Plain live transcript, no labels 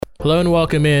Hello and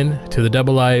welcome in to the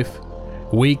Double Life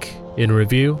Week in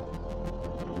Review.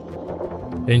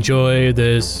 Enjoy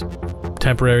this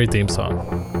temporary theme song.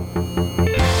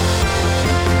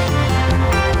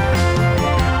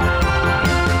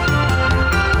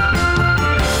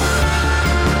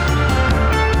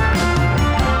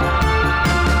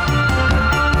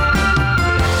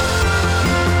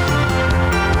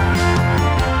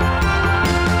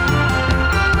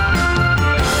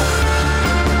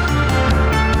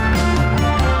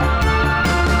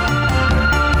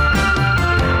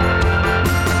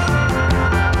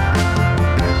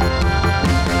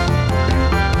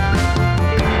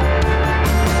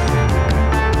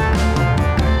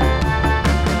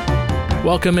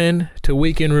 Welcome in to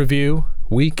Week in Review.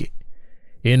 Week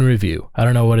in Review. I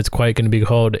don't know what it's quite going to be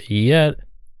called yet.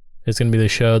 It's going to be the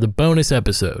show, the bonus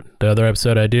episode. The other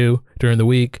episode I do during the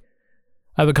week,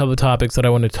 I have a couple of topics that I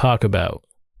want to talk about.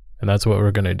 And that's what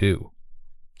we're going to do.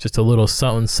 Just a little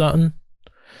something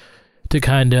to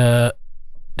kind of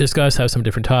discuss, have some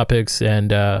different topics.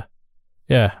 And I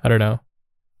don't know.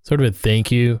 Sort of a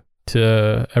thank you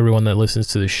to everyone that listens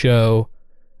to the show.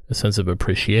 A sense of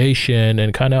appreciation,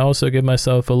 and kind of also give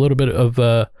myself a little bit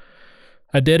of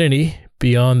identity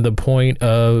beyond the point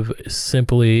of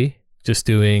simply just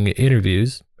doing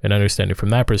interviews and understanding from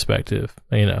that perspective,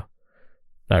 not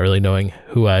really knowing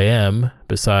who I am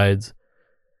besides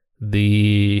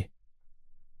the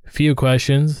few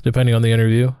questions, depending on the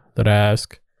interview that I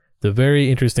ask, the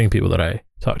very interesting people that I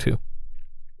talk to.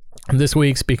 And this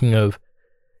week, speaking of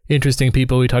interesting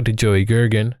people, we talked to Joey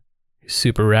Gergen. He's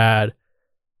super rad.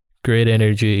 Great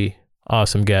energy,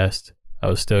 awesome guest. I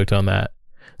was stoked on that.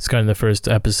 It's kind of the first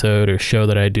episode or show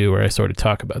that I do where I sort of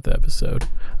talk about the episode.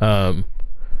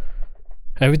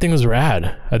 Everything was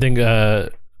rad. I think,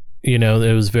 it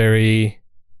was very,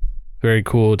 very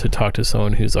cool to talk to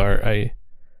someone whose art I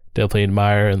definitely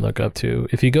admire and look up to.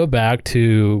 If you go back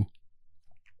to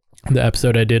the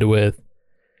episode I did with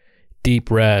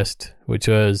Deep Rest, which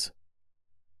was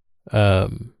quite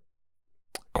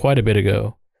a bit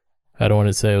ago, I don't want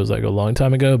to say it was like a long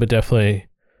time ago, but definitely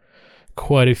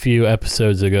quite a few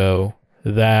episodes ago.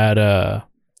 That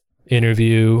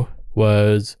interview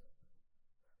was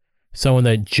someone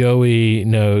that Joey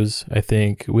knows. I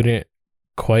think we didn't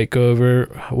quite go over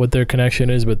what their connection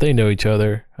is, but they know each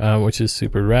other, which is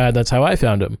super rad. That's how I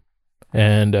found him.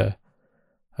 And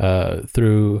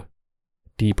through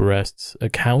Deep Rest's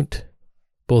account,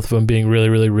 both of them being really,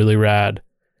 really, really rad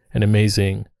and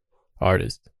amazing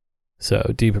artists.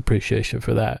 So deep appreciation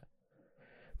for that.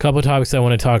 A couple of topics I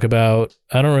want to talk about.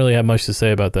 I don't really have much to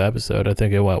say about the episode. I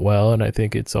think it went well, and I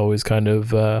think it's always kind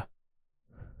of, I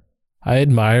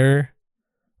admire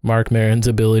Marc Maron's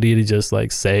ability to just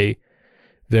like say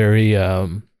very,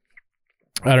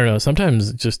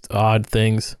 sometimes just odd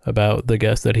things about the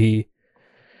guest that he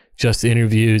just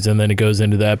interviews, and then it goes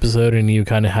into the episode and you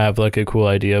kind of have like a cool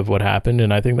idea of what happened.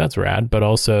 And I think that's rad, but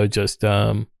also just,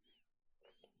 I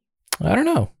don't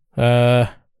know.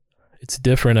 It's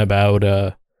different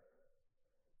about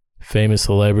famous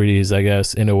celebrities, I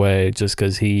guess, in a way, just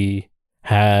because he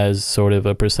has sort of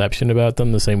a perception about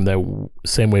them the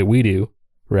same way we do,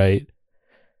 right?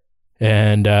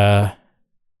 And I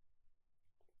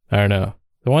don't know.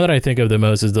 The one that I think of the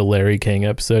most is the Larry King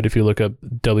episode. If you look up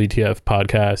WTF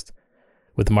podcast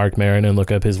with Marc Maron and look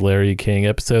up his Larry King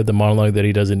episode, the monologue that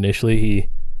he does initially, he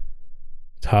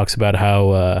talks about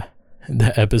how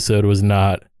the episode was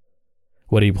not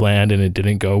what he planned and it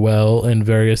didn't go well and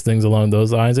various things along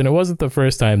those lines. And it wasn't the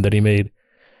first time that he made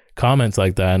comments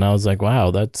like that. And I was like,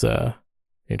 wow, that's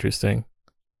interesting.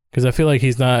 Because I feel like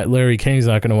Larry King's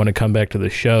not going to want to come back to the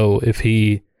show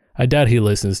I doubt he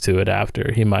listens to it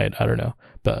after. He might, I don't know.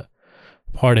 But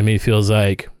part of me feels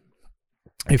like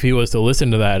if he was to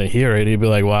listen to that and hear it, he'd be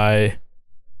like, why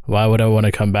would I want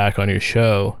to come back on your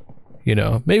show?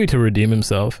 Maybe to redeem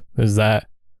himself. Is that,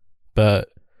 but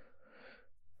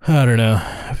I don't know.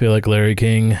 I feel like Larry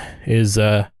King is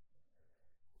a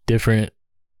different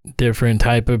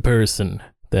type of person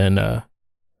than,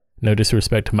 no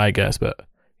disrespect to my guest, but,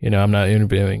 I'm not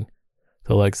interviewing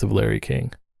the likes of Larry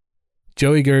King.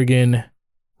 Joey Gergen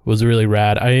was really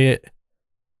rad. I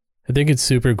think it's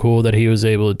super cool that he was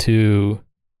able to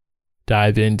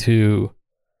dive into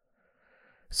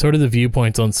sort of the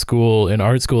viewpoints on school and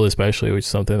art school especially, which is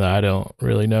something that I don't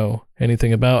really know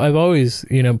anything about. I've always,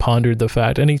 pondered the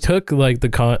fact, and he took like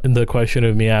the question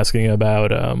of me asking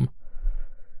about,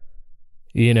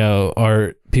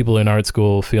 people in art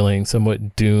school feeling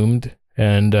somewhat doomed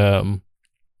and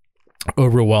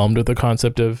overwhelmed with the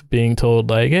concept of being told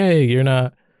like, hey, you're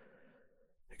not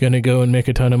gonna go and make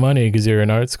a ton of money because you're in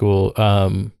art school.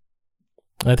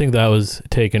 I think that was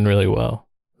taken really well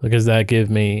because that gave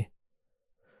me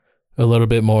a little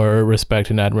bit more respect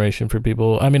and admiration for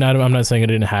people. I mean, I'm not saying I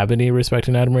didn't have any respect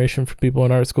and admiration for people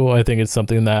in art school. I think it's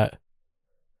something that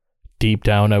deep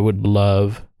down I would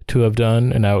love to have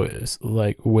done, and I was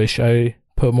like wish I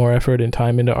put more effort and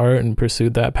time into art and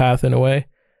pursued that path in a way.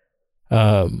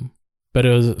 But it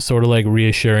was sort of like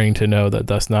reassuring to know that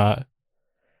that's not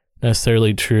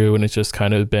necessarily true, and it's just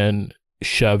kind of been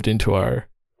shoved into our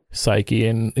psyche,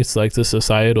 and it's like the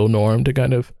societal norm to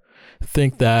kind of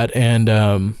think that. And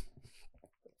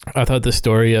I thought the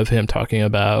story of him talking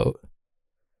about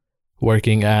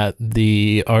working at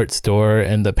the art store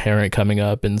and the parent coming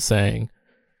up and saying,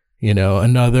 you know,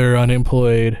 another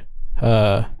unemployed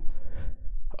art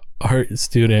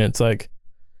student, it's like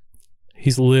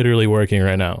he's literally working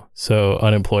right now, so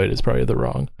unemployed is probably the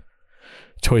wrong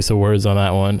choice of words on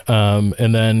that one.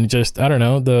 And then just, I don't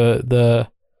know, the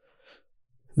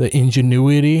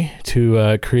ingenuity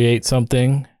to create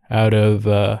something out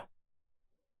of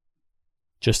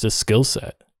just a skill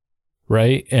set,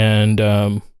 right? And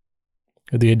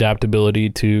the adaptability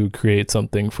to create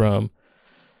something from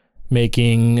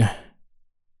making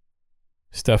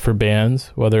stuff for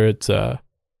bands, whether it's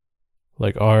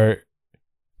like art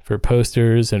for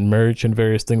posters and merch and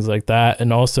various things like that,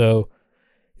 and also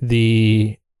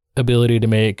the ability to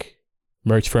make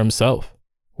merch for himself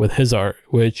with his art,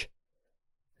 which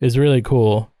is really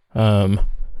cool. I'm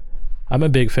a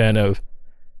big fan of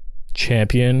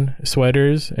Champion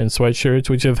sweaters and sweatshirts,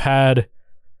 which have had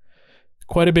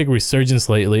quite a big resurgence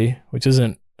lately, which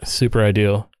isn't super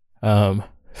ideal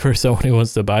for someone who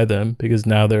wants to buy them, because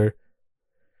now they're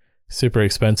super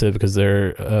expensive because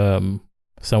they're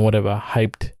somewhat of a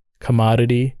hyped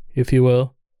commodity, if you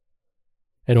will.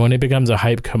 And when it becomes a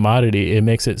hyped commodity, it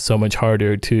makes it so much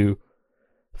harder to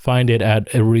find it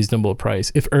at a reasonable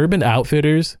price. If Urban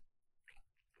Outfitters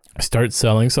start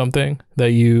selling something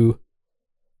that you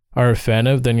are a fan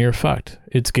of, then you're fucked.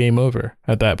 It's game over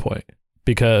at that point,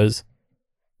 because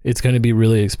it's going to be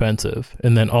really expensive.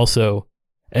 And then also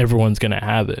everyone's going to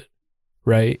have it,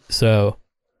 right? So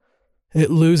it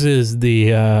loses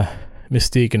the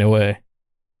mystique in a way.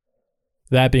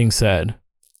 That being said,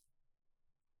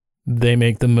 they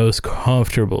make the most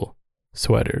comfortable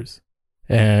sweaters,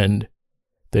 and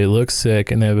they look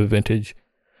sick, and they have a vintage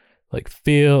like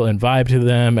feel and vibe to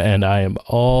them, and I am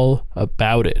all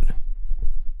about it.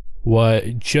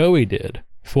 What Joey did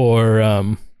for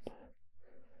a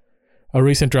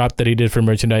recent drop that he did for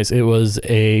merchandise, it was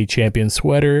a Champion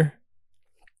sweater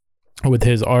with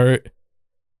his art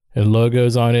and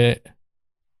logos on it.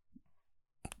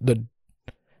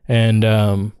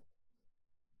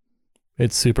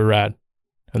 It's super rad,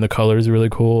 and the color is really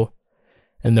cool,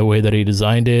 and the way that he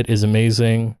designed it is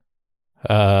amazing.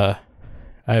 I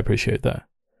appreciate that.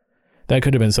 That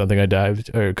could have been something I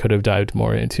could have dived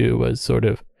more into, was sort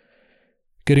of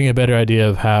getting a better idea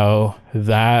of how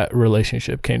that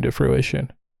relationship came to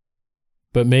fruition.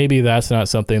 But maybe that's not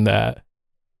something that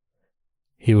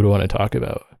he would want to talk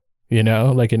about, you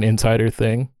know, like an insider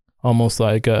thing, almost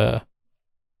like I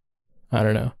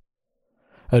don't know,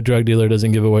 a drug dealer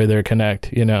doesn't give away their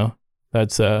connect, you know.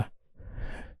 That's sort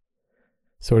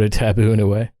of taboo in a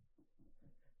way,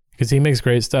 because he makes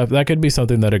great stuff. That could be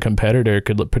something that a competitor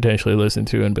could potentially listen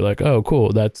to and be like, oh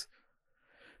cool, that's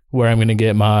where I'm going to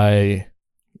get my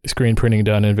screen printing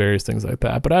done and various things like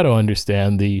that. But I don't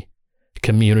understand the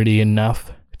community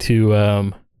enough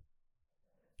to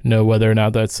know whether or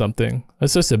not that's something.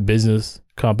 That's just a business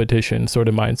competition sort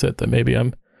of mindset that maybe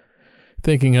I'm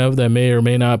thinking of, that may or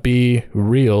may not be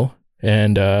real.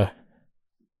 And it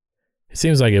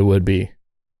seems like it would be.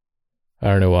 I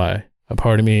don't know why. A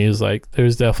part of me is like,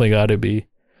 there's definitely got to be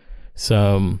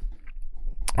some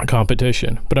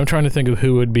competition, but I'm trying to think of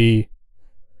who would be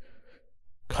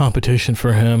competition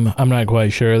for him. I'm not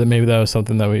quite sure. That maybe that was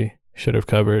something that we should have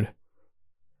covered.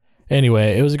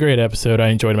 Anyway, it was a great episode. I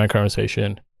enjoyed my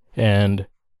conversation, and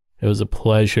it was a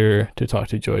pleasure to talk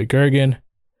to Joey Gergen.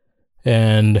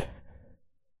 And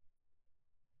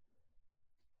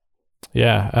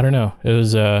yeah, I don't know. It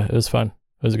was fun.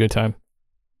 It was a good time.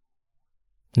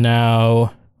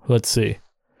 Now, let's see.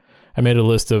 I made a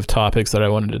list of topics that I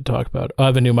wanted to talk about. I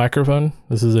have a new microphone.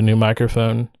 This is a new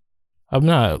microphone. I'm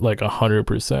not like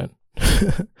 100%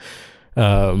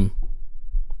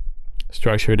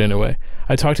 structured in a way.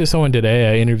 I talked to someone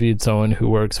today. I interviewed someone who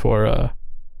works for a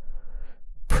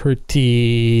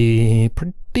pretty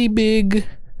big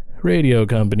radio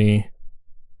company.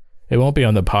 It won't be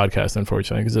on the podcast,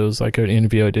 unfortunately, because it was like an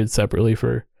interview I did separately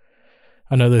for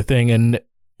another thing. And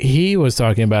he was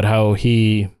talking about how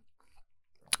he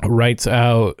writes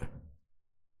out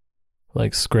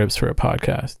like scripts for a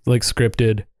podcast, like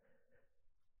scripted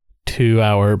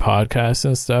 2-hour podcasts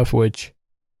and stuff, which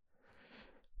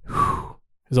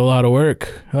is a lot of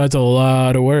work. That's a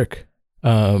lot of work.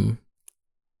 I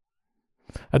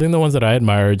think the ones that I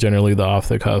admire are generally the off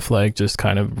the cuff, like just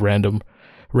kind of random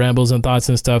rambles and thoughts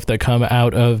and stuff that come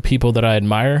out of people that I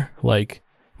admire, like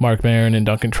Mark Maron and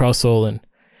Duncan Trussell, and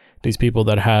these people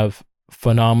that have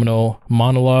phenomenal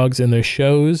monologues in their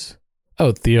shows.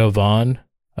 Oh, Theo Vaughn,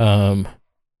 and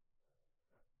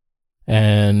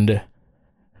a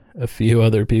few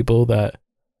other people that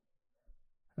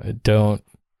I don't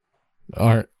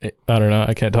know,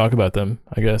 I can't talk about them,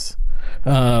 I guess.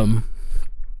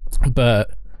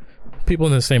 But people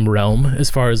in the same realm as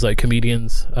far as like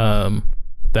comedians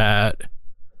that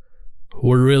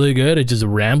were really good at just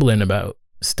rambling about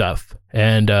stuff,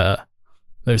 and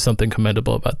there's something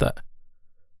commendable about that.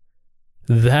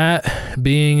 That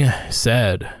being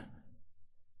said,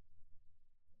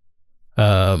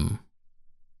 what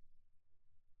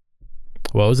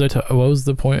was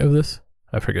the point of this?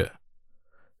 I forget.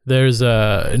 There's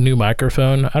a new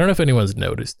microphone. I don't know if anyone's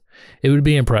noticed. It would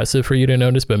be impressive for you to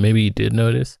notice, but maybe you did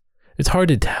notice. It's hard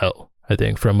to tell, I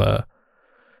think, from a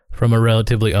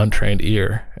relatively untrained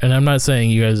ear. And I'm not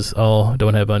saying you guys all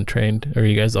don't have untrained, or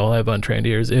you guys all have untrained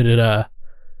ears. It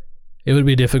would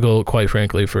be difficult, quite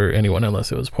frankly, for anyone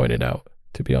unless it was pointed out,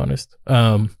 to be honest.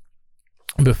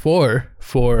 Before,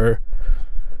 for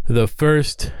the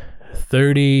first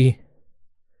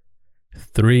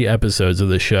 33 episodes of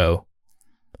the show,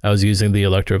 I was using the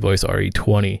Electro Voice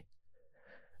RE20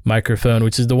 microphone,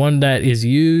 which is the one that is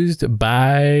used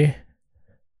by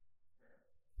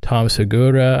Tom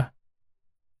Segura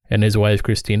and his wife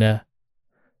Christina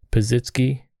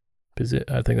Pazitsky.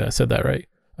 I think I said that right.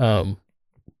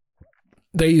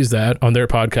 They use that on their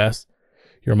podcast,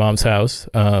 Your Mom's House,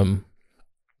 and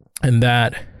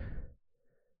that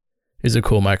is a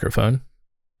cool microphone.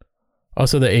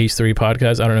 Also, the H3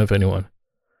 podcast. I don't know if anyone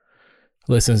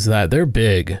listens to that. They're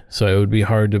big, so it would be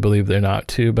hard to believe they're not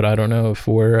too. But I don't know if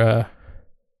we're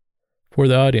for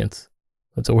the audience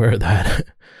that's aware of that.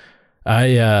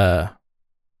 I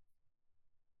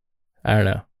don't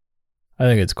know. I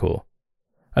think it's cool.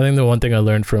 I think the one thing I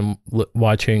learned from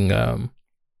watching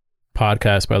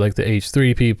podcasts by like the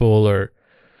H3 people, or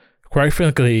quite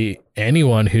frankly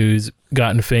anyone who's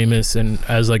gotten famous and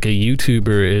as like a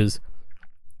YouTuber, is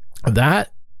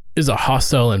that is a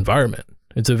hostile environment.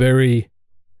 It's a very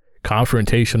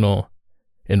confrontational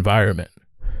environment.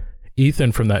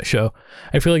 Ethan from that show,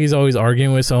 I feel like he's always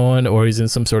arguing with someone, or he's in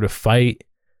some sort of fight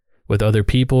with other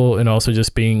people, and also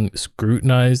just being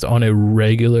scrutinized on a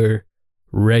regular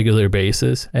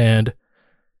basis. And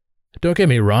don't get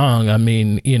me wrong, I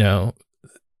mean, you know,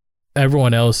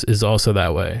 everyone else is also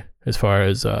that way, as far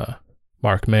as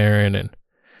Mark Maron and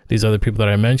these other people that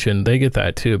I mentioned. They get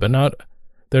that too, but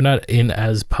they're not in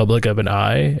as public of an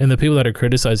eye. And the people that are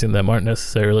criticizing them aren't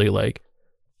necessarily like,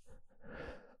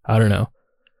 I don't know,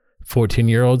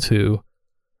 14-year-olds who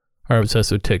are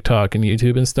obsessed with TikTok and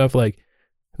YouTube and stuff. Like,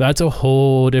 that's a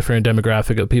whole different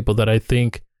demographic of people that I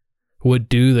think would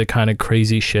do the kind of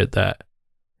crazy shit that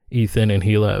Ethan and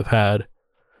Hila have had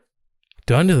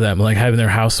done to them, like having their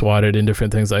house swatted and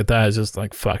different things like that is just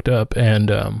like fucked up. And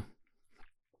a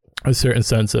certain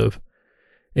sense of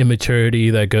immaturity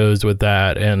that goes with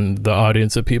that, and the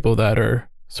audience of people that are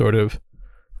sort of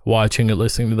watching and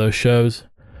listening to those shows.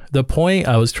 The point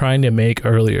I was trying to make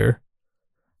earlier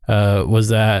was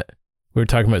that we were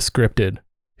talking about scripted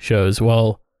shows.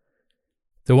 Well,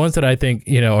 the ones that I think,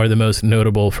 you know, are the most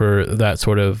notable for that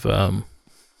sort of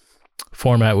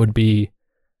format would be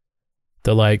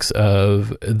the likes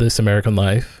of This American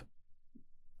Life,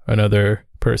 another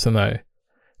person I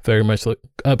very much look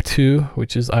up to,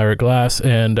 which is Ira Glass,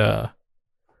 and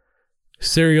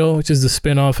Serial, which is the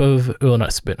spinoff of, well, not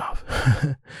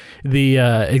spinoff, the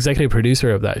executive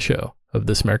producer of that show, of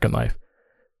This American Life.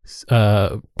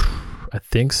 I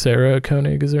think Sarah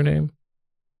Koenig is her name.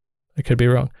 I could be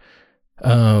wrong.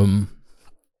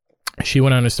 She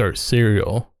went on to start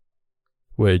Serial,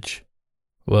 which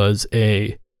was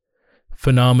a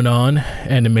phenomenon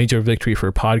and a major victory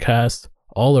for podcasts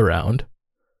all around.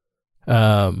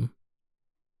 And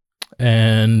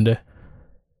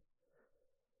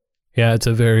yeah, it's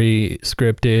a very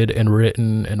scripted and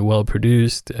written and well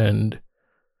produced and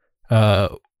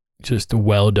just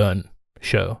well done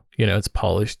show. You know, it's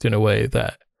polished in a way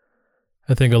that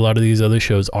I think a lot of these other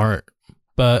shows aren't.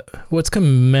 But what's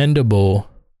commendable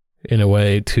in a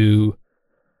way to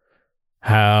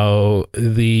how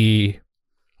the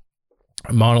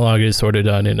monologue is sort of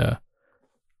done in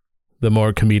the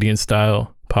more comedian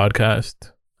style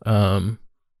podcast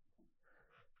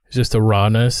just the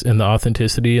rawness and the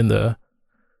authenticity and the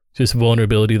just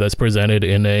vulnerability that's presented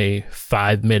in a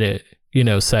 5-minute,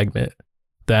 segment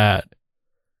that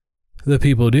the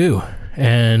people do.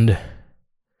 And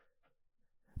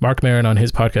Marc Maron on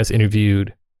his podcast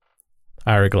interviewed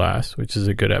Ira Glass, which is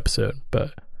a good episode,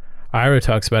 but Ira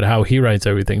talks about how he writes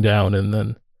everything down, and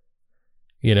then,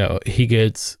 he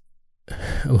gets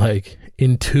like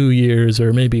in 2 years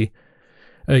or maybe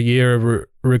a year of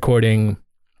recording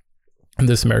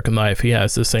This American Life, he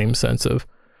has the same sense of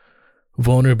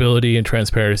vulnerability and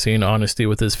transparency and honesty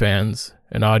with his fans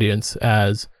and audience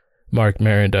as Marc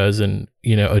Maron does in,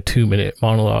 a 2-minute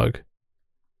monologue.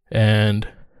 And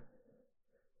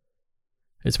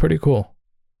it's pretty cool.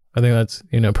 I think that's,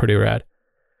 pretty rad.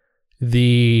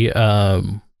 The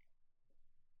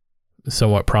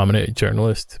somewhat prominent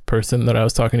journalist person that I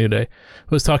was talking to today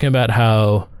was talking about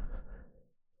how,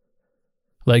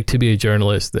 like, to be a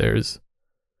journalist, there's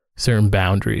certain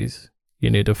boundaries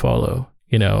you need to follow,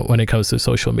 when it comes to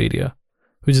social media,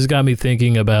 which has got me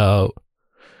thinking about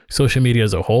social media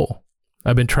as a whole.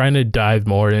 I've been trying to dive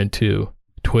more into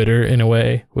Twitter in a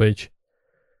way, which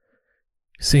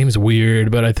seems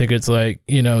weird, but I think it's like,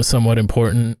 somewhat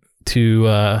important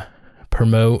to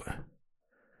promote.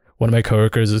 One of my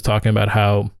coworkers is talking about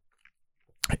how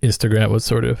Instagram was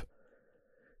sort of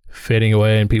fading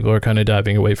away and people are kind of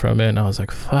diving away from it. And I was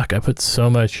like, fuck, I put so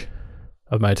much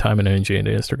of my time and energy into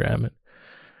Instagram, and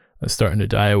it's starting to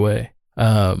die away.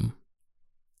 But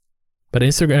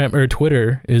Instagram or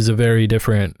Twitter is a very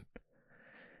different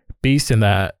beast in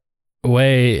that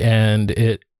way. And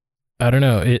it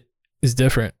is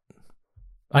different.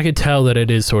 I could tell that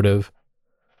it is sort of,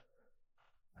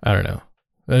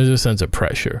 there's a sense of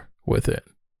pressure with it.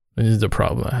 This is the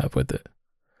problem I have with it.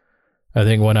 I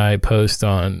think when I post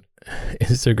on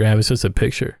Instagram, it's just a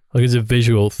picture. Like, it's a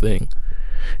visual thing.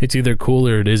 It's either cool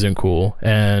or it isn't cool.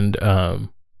 And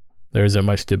there isn't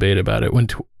much debate about it. When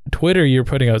Twitter, you're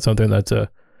putting out something that's a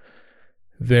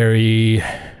very,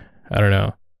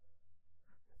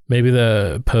 maybe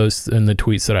the posts and the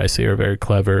tweets that I see are very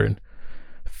clever and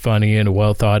funny and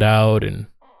well thought out. And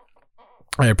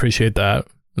I appreciate that.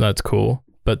 That's cool.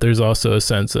 But there's also a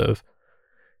sense of,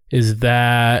 is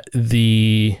that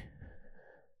the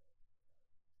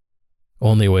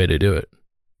only way to do it?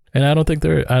 And I don't think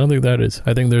that is.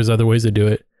 I think there's other ways to do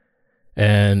it.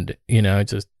 And, it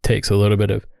just takes a little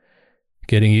bit of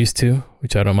getting used to,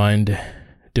 which I don't mind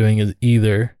doing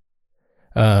either.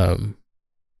 And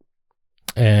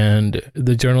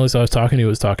the journalist I was talking to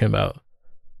was talking about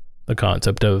the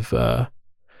concept of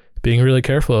being really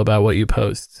careful about what you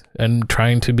post and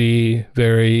trying to be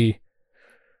very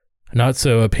not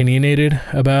so opinionated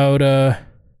about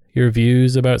your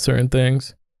views about certain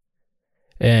things,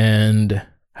 and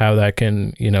how that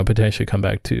can, potentially come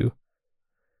back to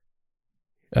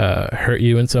hurt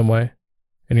you in some way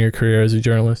in your career as a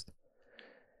journalist.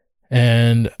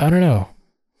 And I don't know,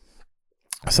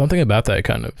 something about that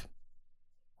kind of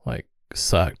like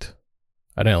sucked.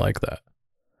 I didn't like that.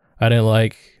 I didn't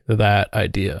like that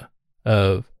idea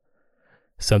of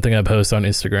something I post on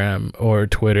Instagram or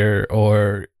Twitter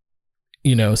or,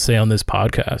 say on this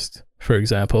podcast, for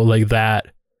example, like that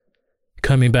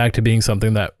coming back to being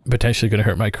something that potentially going to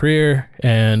hurt my career.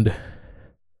 And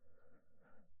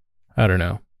I don't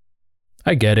know.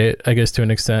 I get it, I guess, to an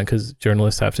extent, because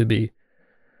journalists have to be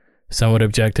somewhat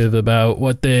objective about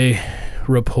what they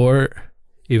report,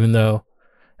 even though,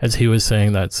 as he was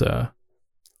saying, that's not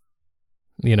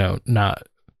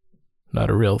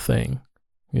a real thing.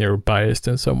 You're biased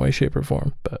in some way, shape, or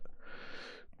form. But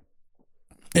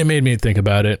it made me think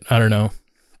about it. I don't know.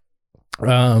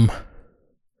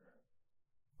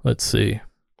 Let's see.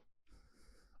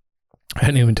 I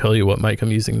didn't even tell you what mic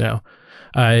I'm using now.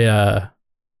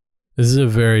 This is a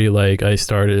very I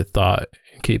started, thought,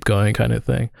 keep going kind of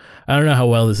thing. I don't know how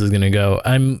well this is going to go.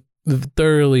 I'm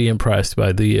thoroughly impressed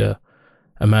by the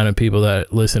amount of people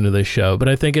that listen to this show, but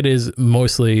I think it is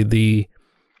mostly the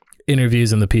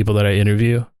interviews and the people that I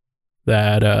interview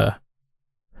that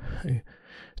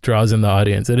draws in the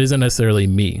audience. It isn't necessarily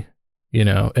me,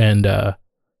 and I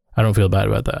don't feel bad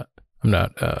about that. I'm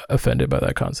not offended by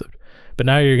that concept. But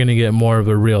now you're going to get more of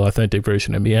a real, authentic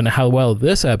version of me, and how well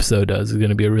this episode does is going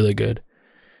to be a really good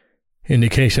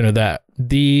indication of that.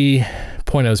 The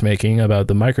point I was making about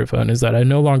the microphone is that I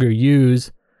no longer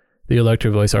use the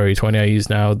Electro Voice RE20. I use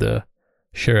now the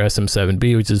Shure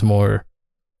SM7B, which is more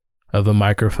of a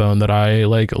microphone that I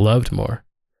loved more.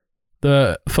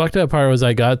 The fucked up part was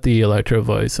I got the Electro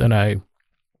Voice, and I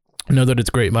know that it's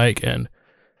a great mic, and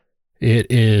it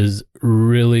is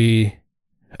really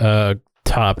a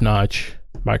top-notch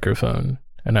microphone,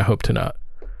 and I hope to not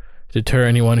deter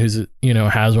anyone who's, you know,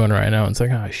 has one right now and it's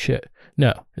like, oh shit.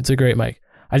 No, it's a great mic.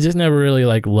 I just never really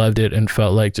like loved it and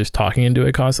felt like just talking into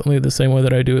it constantly the same way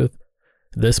that I do with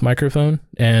this microphone.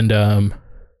 And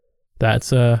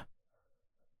that's an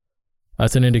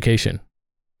indication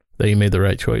that you made the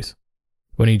right choice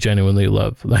when you genuinely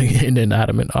love like an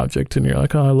inanimate object and you're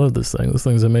like, oh, I love this thing. This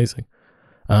thing's amazing.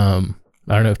 I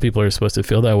don't know if people are supposed to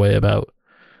feel that way about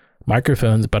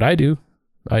microphones, but I do.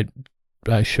 I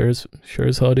sure as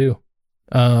hell do.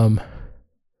 Other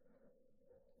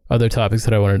topics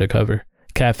that I wanted to cover.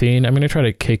 Caffeine. I'm going to try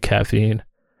to kick caffeine.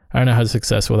 I don't know how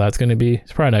successful that's going to be.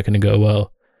 It's probably not going to go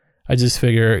well. I just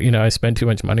figure, you know, I spend too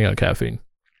much money on caffeine.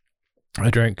 I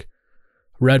drink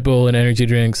Red Bull and energy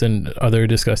drinks and other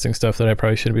disgusting stuff that I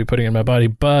probably shouldn't be putting in my body,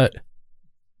 but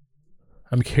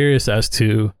I'm curious as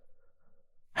to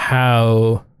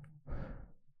how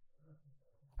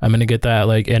I'm going to get that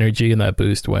like energy and that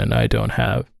boost when I don't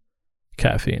have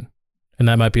caffeine. And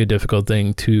that might be a difficult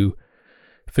thing to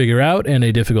figure out and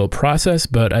a difficult process,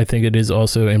 but I think it is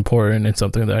also important and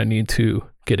something that I need to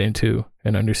get into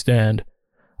and understand.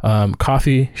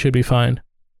 Coffee should be fine.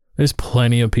 There's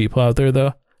plenty of people out there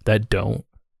though that don't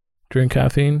drink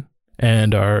caffeine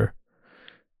and are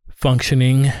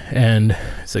functioning and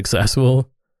successful.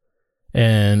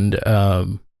 And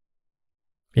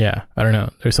yeah, I don't know.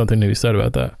 There's something to be said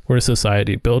about that. We're a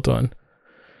society built on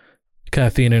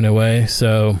caffeine in a way,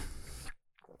 so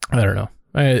I don't know.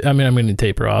 I mean, I'm going to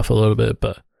taper off a little bit,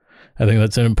 but I think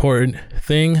that's an important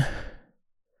thing.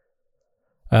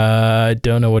 I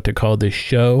don't know what to call this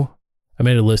show. I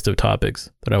made a list of topics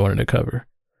that I wanted to cover.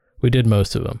 We did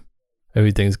most of them.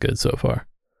 Everything's good so far.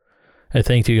 I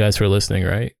thank you guys for listening,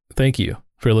 right? Thank you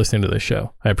for listening to this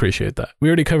show. I appreciate that. We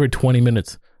already covered 20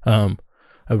 minutes of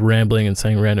rambling and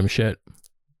saying random shit.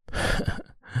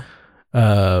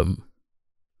 I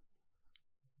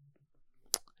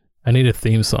need a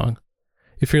theme song.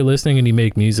 If you're listening and you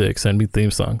make music, send me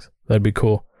theme songs. That'd be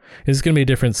cool. It's going to be a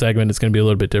different segment. It's going to be a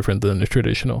little bit different than the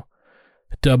traditional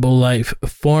Double Life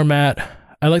format.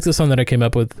 I like the song that I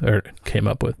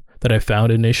that I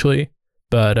found initially,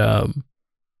 but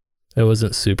it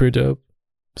wasn't super dope.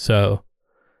 So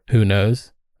who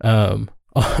knows?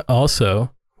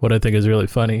 Also, what I think is really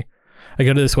funny, I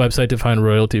go to this website to find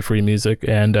royalty-free music,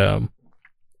 and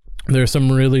there's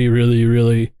some really, really,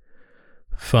 really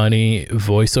funny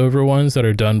voiceover ones that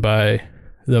are done by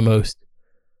the most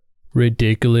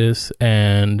ridiculous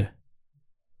and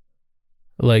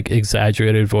like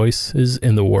exaggerated voices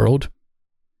in the world.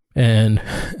 And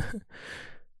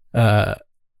I'm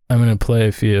gonna play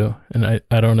a few, and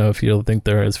I don't know if you'll think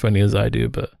they're as funny as I do,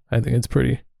 but I think it's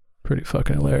pretty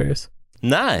fucking hilarious.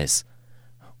 Nice.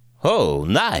 Oh,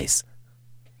 nice.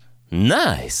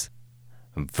 Nice.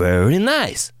 Very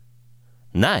nice.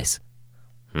 Nice.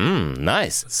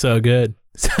 Nice. So good.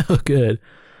 So good.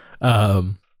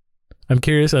 I'm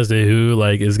curious as to who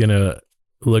like is gonna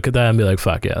look at that and be like,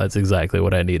 fuck yeah, that's exactly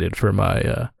what I needed for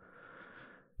my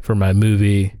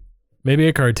movie. Maybe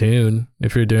a cartoon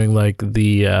if you're doing like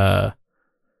the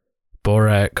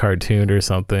Borat cartoon or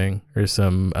something, or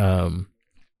some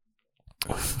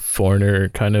foreigner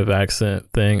kind of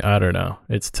accent thing. I don't know.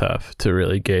 It's tough to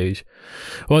really gauge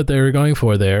what they were going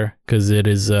for there, because it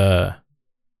is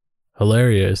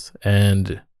hilarious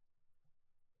and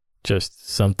just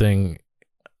something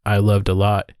I loved a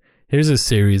lot. Here's a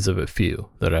series of a few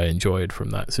that I enjoyed from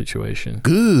that situation.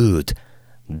 Good.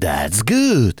 That's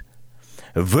good.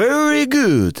 Very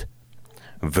good.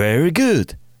 Very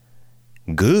good.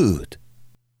 Good.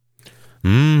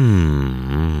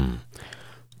 Oh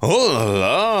la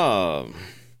la.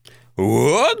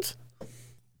 What?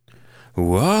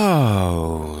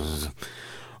 Wow.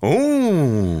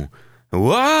 Oh.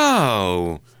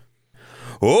 Wow.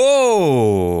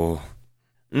 Oh.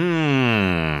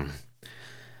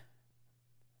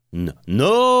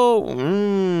 No.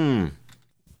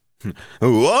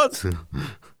 What?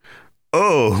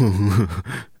 Oh.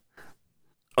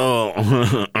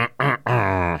 Oh.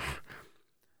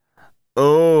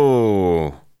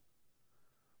 Oh.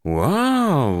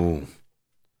 Wow.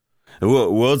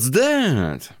 What's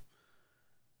that?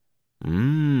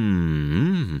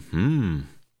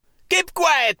 Keep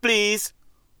quiet, please.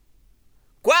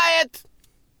 Quiet.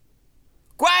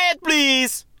 Quiet,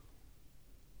 please.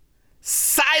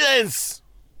 Silence.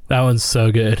 That one's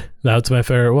so good. That's my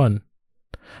favorite one.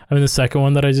 I mean, the second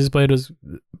one that I just played was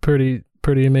pretty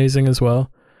amazing as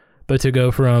well. But to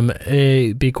go from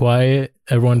be quiet,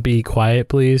 everyone be quiet,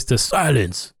 please, to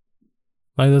silence.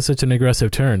 Like, that's such an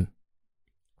aggressive turn.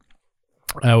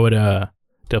 I would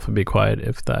definitely be quiet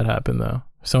if that happened, though.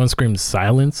 If someone screamed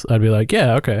silence, I'd be like,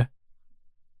 yeah, okay.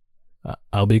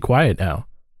 I'll be quiet now.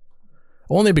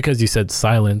 only because you said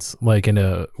silence, like in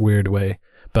a weird way.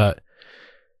 But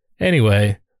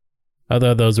anyway, I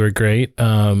thought those were great.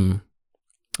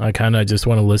 I kind of just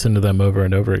want to listen to them over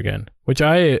and over again, which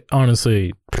I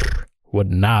honestly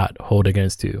would not hold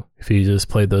against you if you just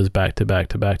played those back to back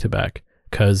to back to back,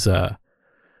 because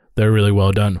they're really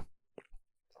well done.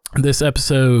 This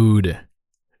episode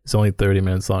is only 30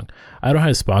 minutes long. I don't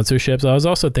have sponsorships. I was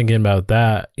also thinking about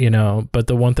that, you know, but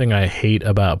the one thing I hate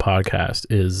about podcasts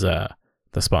is the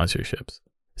sponsorships.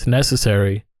 It's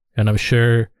necessary, and I'm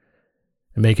sure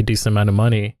I make a decent amount of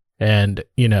money. And,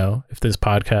 you know, if this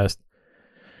podcast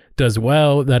does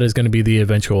well, that is going to be the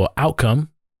eventual outcome.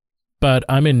 But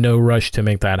I'm in no rush to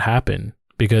make that happen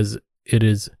because it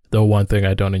is the one thing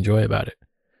I don't enjoy about it.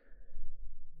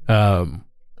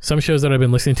 Some shows that I've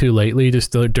been listening to lately,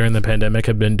 just during the pandemic,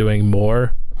 have been doing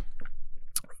more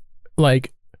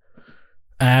like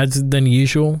ads than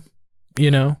usual,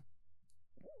 you know,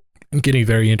 getting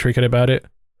very intricate about it,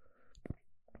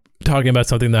 talking about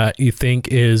something that you think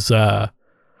is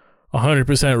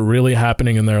 100% really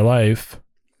happening in their life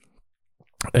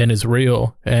and is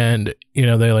real, and you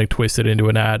know, they like twist it into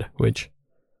an ad, which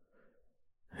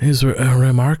is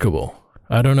remarkable.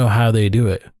 I don't know how they do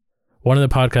it. One of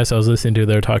the podcasts I was listening to,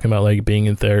 they were talking about like being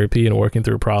in therapy and working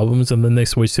through problems, and then they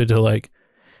switched it to like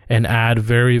an ad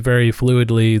very, very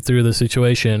fluidly through the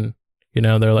situation. You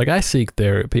know, they're like, I seek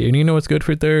therapy, and you know what's good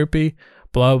for therapy?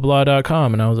 Blah,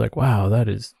 blah.com. And I was like, wow, that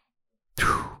is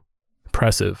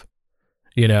impressive.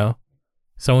 You know,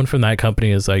 someone from that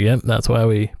company is like, yep, that's why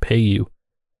we pay you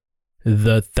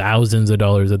the thousands of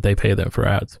dollars that they pay them for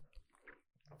ads.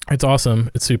 It's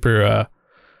awesome. It's super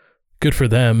good for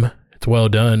them. It's well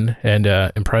done and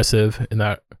impressive in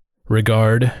that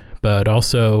regard, but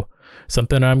also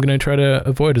something I'm going to try to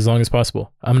avoid as long as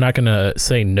possible. I'm not going to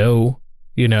say no,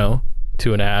 you know,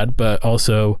 to an ad, but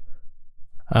also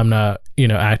I'm not, you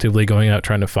know, actively going out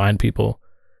trying to find people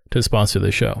to sponsor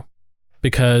the show,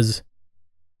 because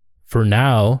for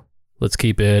now, let's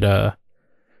keep it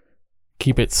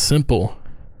simple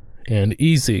and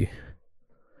easy.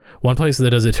 One place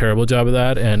that does a terrible job of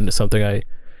that, and something I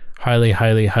highly,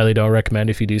 highly, highly don't recommend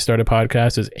if you do start a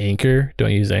podcast, is Anchor.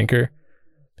 Don't use Anchor.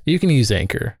 You can use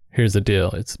Anchor. Here's the deal.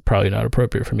 It's probably not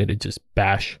appropriate for me to just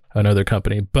bash another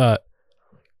company, but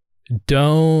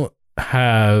don't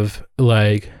have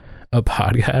like a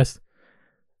podcast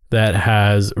that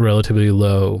has relatively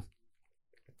low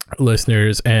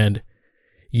listeners and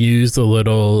use the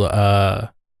little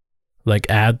like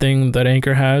ad thing that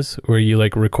Anchor has, where you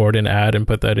like record an ad and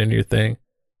put that in your thing,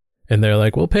 and they're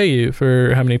like, we'll pay you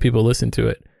for how many people listen to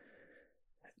it.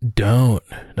 Don't.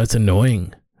 That's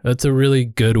annoying. That's a really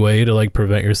good way to like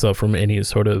prevent yourself from any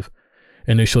sort of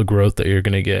initial growth that you're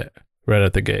going to get right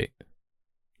at the gate.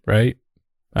 Right?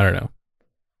 I don't know.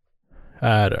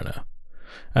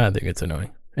 I think it's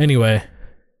annoying. Anyway,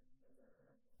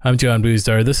 I'm John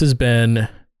Boozdar. This has been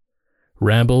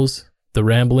Rambles, the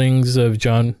ramblings of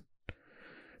John,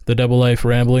 the Double Life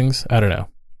ramblings. I don't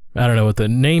know what the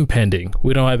name pending.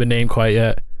 We don't have a name quite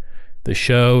yet. The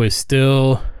show is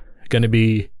still going to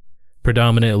be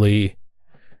predominantly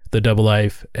the Double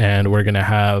Life, and we're going to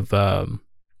have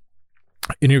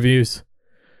interviews.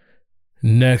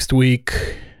 Next week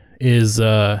is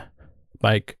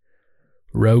Mike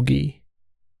Rogie.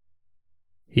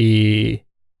 He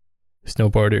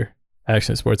snowboarder,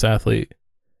 action sports athlete,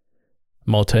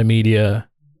 multimedia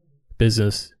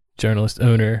business journalist,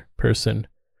 owner, person,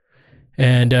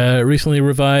 and recently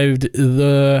revived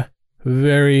the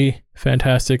very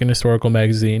fantastic and historical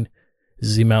magazine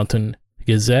Z Mountain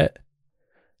Gazette.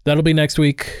 That'll be next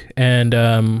week, and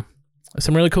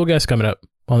some really cool guests coming up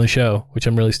on the show, which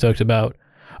I'm really stoked about.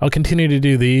 I'll continue to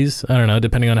do these. I don't know,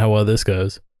 depending on how well this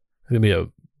goes. It's gonna be a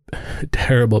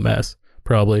terrible mess,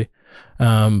 probably.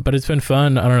 But it's been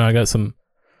fun. I don't know, I got some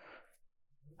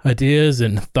ideas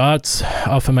and thoughts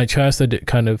off of my chest. I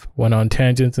kind of went on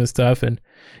tangents and stuff, and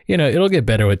you know, it'll get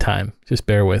better with time. Just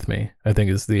bear with me, I think,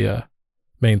 is the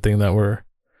main thing that we're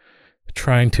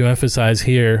trying to emphasize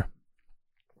here.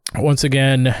 Once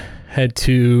again,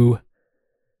 you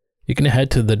can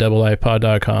head to the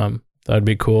doubleifepod.com. That would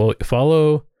be cool.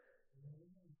 Follow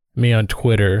me on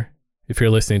Twitter if you're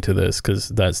listening to this, because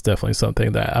that's definitely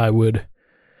something that I would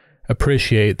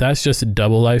appreciate. That's just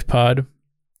Double Life Pod.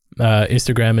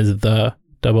 Instagram is the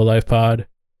Double Life Pod.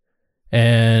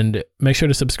 And make sure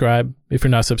to subscribe. If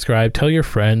you're not subscribed, tell your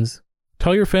friends,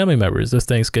 tell your family members this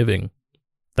Thanksgiving.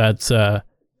 That's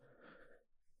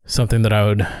something that I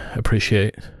would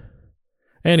appreciate.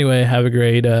 Anyway, have a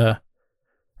great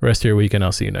rest of your week, and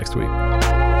I'll see you next week.